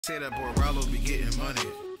Say that boy Ralo be getting money.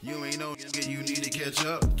 You ain't no nigga, you need to catch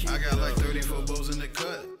up. I got like 34 bows in the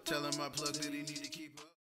cut. Tell him my plug that he need to keep up.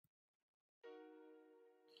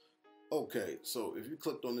 Okay, so if you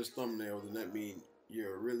clicked on this thumbnail, then that means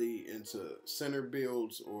you're really into center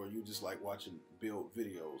builds or you just like watching build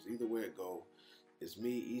videos. Either way it go, it's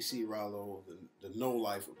me, ecralo, the no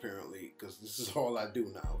life apparently, because this is all I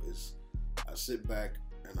do now is I sit back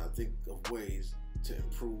and I think of ways to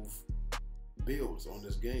improve builds on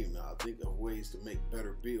this game. Now I think of ways to make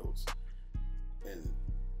better builds, and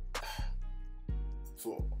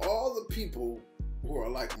for all the people who are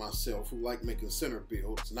like myself, who like making center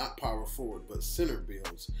builds, not power forward but center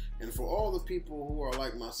builds, and for all the people who are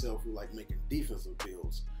like myself who like making defensive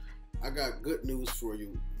builds, I got good news for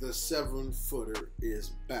you. The 7-footer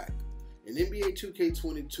is back. In NBA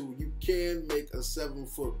 2K22, you can make a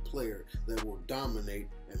 7-foot player that will dominate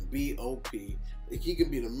and be OP. He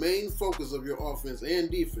can be the main focus of your offense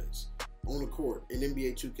and defense on the court in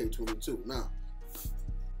NBA 2K22. Now,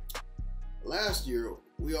 last year,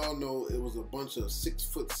 we all know it was a bunch of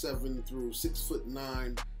 6'7" through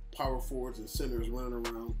 6'9" power forwards and centers running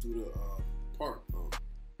around through the park.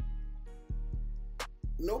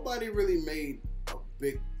 Nobody really made a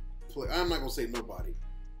big play. I'm not gonna say nobody.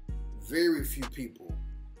 Very few people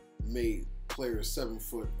made players 7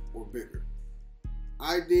 foot or bigger.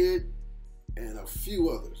 I did, and a few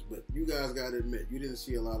others, but you guys gotta admit, you didn't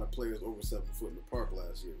see a lot of players over 7 foot in the park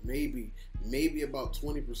last year. Maybe about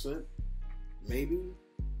 20%. Maybe.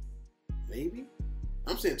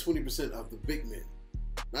 I'm saying 20% of the big men,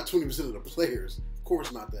 not 20% of the players. Of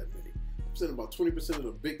course, not that many. I'm saying about 20% of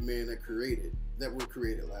the big men that were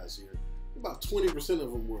created last year. About 20%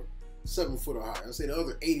 of them were 7 foot or higher. I say the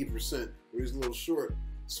other 80% were these little short,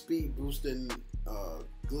 speed boosting,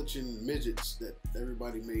 glitching midgets that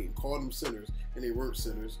everybody made and called them centers, and they weren't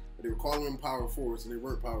centers. But they were calling them power forwards, and they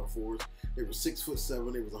weren't power forwards. They were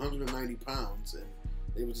 6'7". They was 190 pounds, and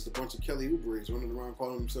they were just a bunch of Kelly Oubre's running around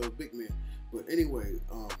calling themselves big men. But anyway,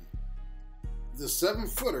 the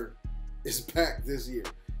 7-footer is back this year.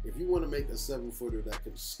 If you want to make a 7-footer that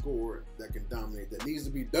can score, that can dominate, that needs to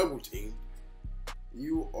be double teamed,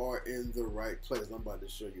 you are in the right place. I'm about to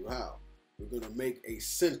show you how. We're going to make a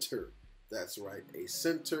center. That's right, a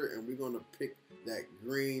center, and we're going to pick that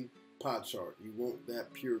green pie chart. You want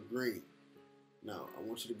that pure green. Now, I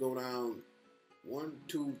want you to go down 1,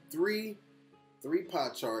 2, 3 pie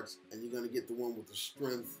charts, and you're going to get the one with the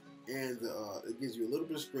strength and it gives you a little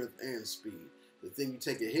bit of strength and speed. The thing you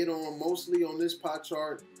take a hit on mostly on this pie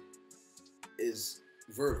chart is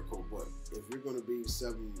vertical, but if you're going to be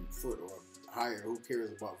 7 foot or higher, who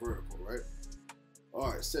cares about vertical, right? All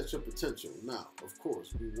right, set your potential. Now, of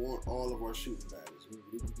course, we want all of our shooting badges.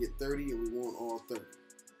 We can get 30, and we want all 30.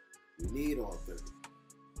 We need all 30.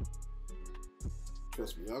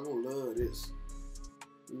 Trust me, y'all gonna love this.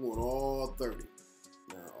 We want all 30.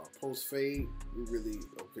 Now, our post fade, we really,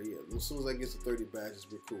 okay, yeah. As soon as I get to 30 badges,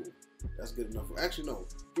 we're cool. That's good enough. Actually, no.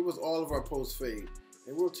 Give us all of our post fade,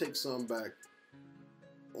 and we'll take some back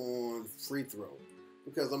on free throw,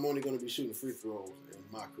 because I'm only going to be shooting free throws in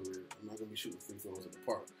my career. I'm not going to be shooting free throws in the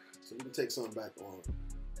park. So we can take some back on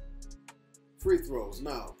free throws.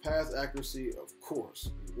 Now, pass accuracy, of course.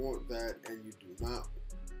 You want that, and you do not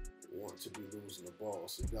want to be losing the ball,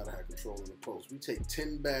 so you got to have control of the post. We take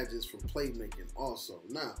 10 badges from playmaking also.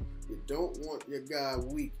 Now, you don't want your guy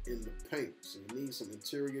weak in the paint, so you need some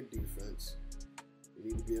interior defense. You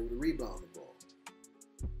need to be able to rebound the ball.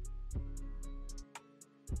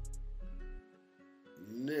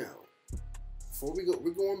 Now, before we go,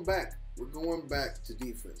 we're going back to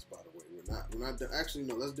defense. By the way, we're not. Actually,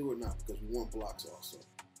 no. Let's do it now because we want blocks also.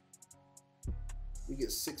 We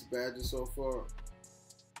get 6 badges so far.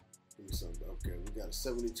 Give me something. Okay, we got a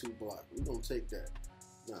 72 block. We're gonna take that.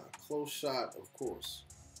 Now, close shot, of course.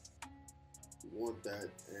 We want that,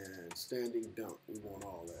 and standing dunk. We want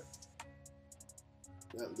all that.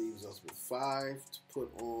 That leaves us with 5 to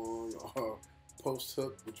put on our post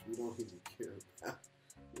hook, which we don't even care about.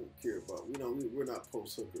 We don't care about. We're not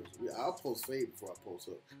post hookers. I'll post fade before I post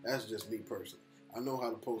hook. That's just me personally. I know how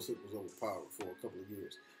the post hook was overpowered for a couple of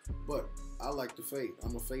years, but I like to fade.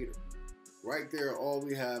 I'm a fader. Right there, all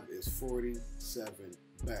we have is 47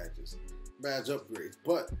 badges, badge upgrades,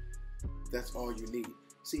 but that's all you need.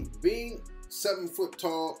 See, being 7 foot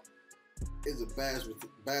tall is a badge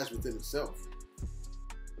within itself.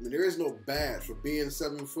 I mean, there is no badge for being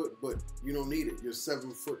 7 foot, but you don't need it. You're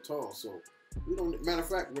 7 foot tall, so we don't. Matter of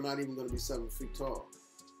fact, we're not even going to be 7 feet tall.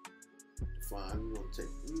 Define.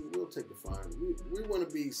 We'll take define. We want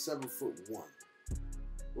to be 7'1".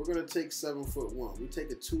 We're going to take 7'1". We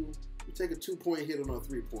take a 2-point hit on our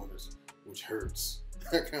 3-pointers, which hurts.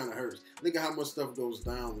 That kind of hurts. Look at how much stuff goes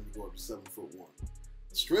down when you go up to 7'1".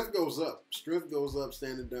 Strength goes up. Strength goes up.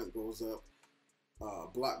 Standing dunk goes up.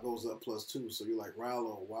 Block goes up +2. So you're like,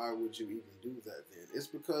 Ralo, why would you even do that then? It's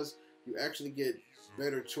because you actually get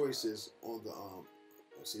better choices on the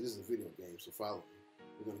see, this is a video game, so follow me.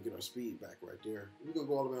 We're gonna get our speed back right there. We're gonna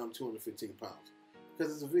go all the way down to 215 pounds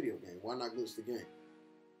because it's a video game. Why not glitch the game?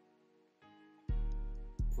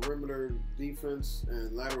 Perimeter defense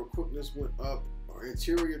and lateral quickness went up. Our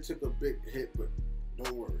interior took a big hit, but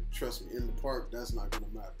don't worry. Trust me, in the park, that's not gonna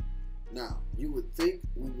matter. Now, you would think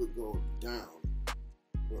we would go down,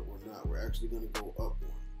 but we're not. We're actually gonna go up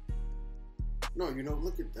one. No, you know,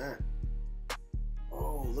 look at that.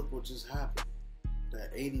 Oh, look what just happened.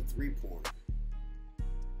 That 83 pointer.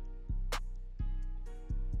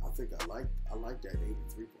 I think I like that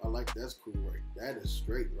 83. I like that's cool right. That is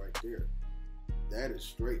straight right there. That is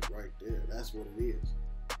straight right there. That's what it is.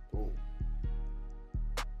 Boom.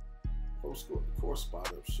 Of course, spot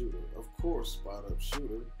up shooter. Of course, spot up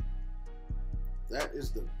shooter. That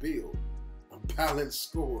is the build. A balanced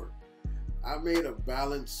score. I made a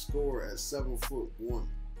balanced score at 7'1".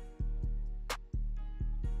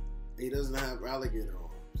 He doesn't have alligator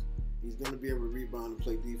arms. He's going to be able to rebound and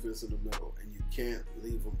play defense in the middle, and you can't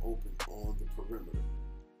leave him open on the perimeter.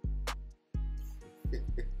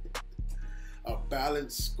 A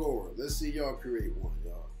balanced score. Let's see y'all create one,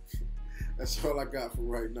 y'all. That's all I got for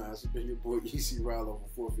right now. It's been your boy EC Ralo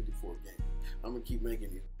for 454 Gaming. I'm going to keep making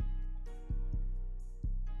these.